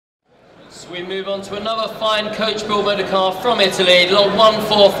So we move on to another fine coach-built motor car from Italy, lot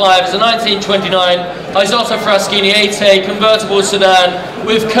 145. It's a 1929 Isotta Fraschini 8A convertible sedan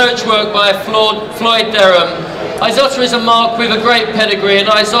with coachwork by Floyd Derham. Isotta is a marque with a great pedigree, and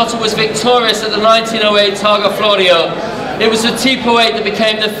Isotta was victorious at the 1908 Targa Florio. It was the Tipo 8 that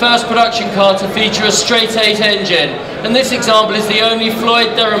became the first production car to feature a straight 8 engine, and this example is the only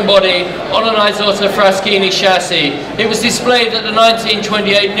Floyd Derham body on an Isotta Fraschini chassis. It was displayed at the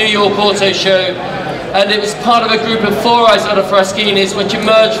 1928 New York Auto Show, and it was part of a group of 4 Isotta Fraschinis which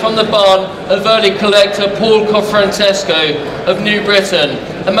emerged from the barn of early collector Paul Cofrancesco of New Britain.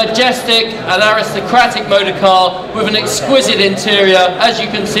 A majestic and aristocratic motor car with an exquisite interior, as you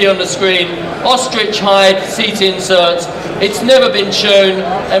can see on the screen, ostrich hide seat inserts. It's never been shown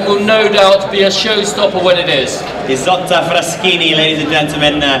and will no doubt be a showstopper when it is. Isotta Fraschini, ladies and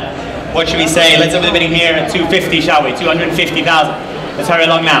gentlemen. What should we say? Let's have a bidding here at 250, shall we? 250,000. Let's hurry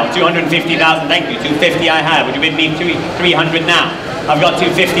along now. 250,000, thank you. 250 I have. Would you bid me 300 now? I've got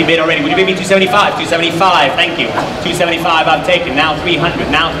 250 bid already. Would you bid me 275? 275, thank you. 275 I've taken. Now 300,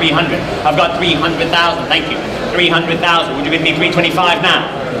 now 300. I've got 300,000, thank you. 300,000. Would you bid me 325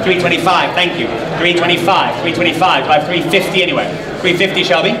 now? 325, thank you. 325, 325. Do I have 350 anywhere? 350,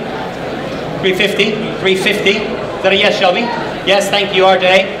 Shelby? 350? 350? Is that a yes, Shelby? Yes, thank you,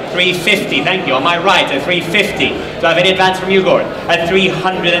 RJ. 350, thank you. On my right at 350. Do I have any advance from you, Gordon? At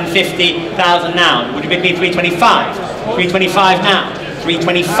 350,000 now. Would you bid me 325? 325 now.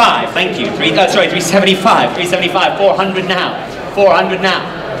 325, thank you. 375. 375. 400 now. 400 now.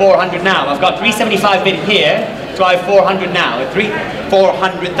 400 now. I've got 375 bid here. Do I have 400 now? At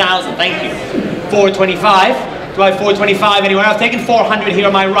 400,000, thank you. 425. Do I have 425 anywhere? I've taken 400 here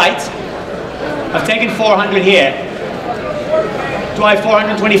on my right. I've taken 400 here. Do I have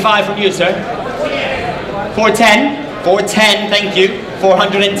 425 from you, sir? 410? 410, thank you.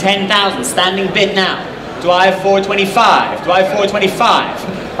 410,000, standing bid now. Do I have 425? Do I have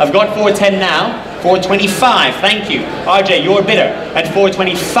 425? I've got 410 now. 425, thank you. RJ, your bidder at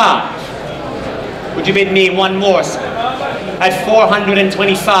 425. Would you bid me one more, sir? At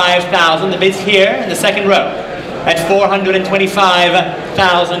 425,000, the bid's here in the second row. At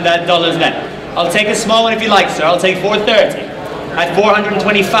 $425,000 then. I'll take a small one if you like, sir. I'll take 430. At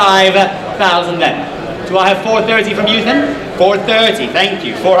 425,000 then. Do I have 430 from you then? 430, thank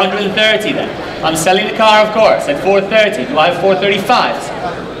you. 430 then. I'm selling the car, of course, at 430. Do I have 435?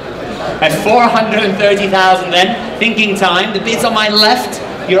 At 430,000 then. Thinking time. The bid's on my left.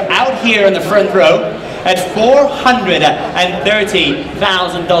 You're out here in the front row. At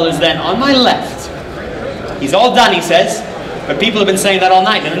 $430,000 then on my left. He's all done, he says. But people have been saying that all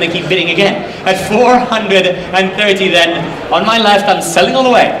night, and then they keep bidding again. At 430 then, on my left, I'm selling all the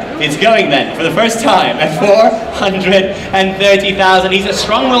way. It's going then, for the first time, at 430,000. He's a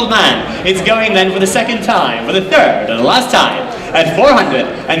strong-willed man. It's going then for the second time, for the third and the last time, at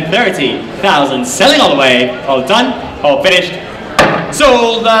 430,000. Selling all the way, all done, all finished,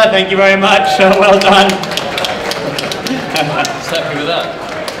 sold. Thank you very much, well done. Happy with that.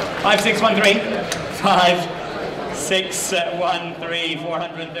 5613, 5613,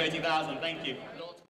 430,000, thank you.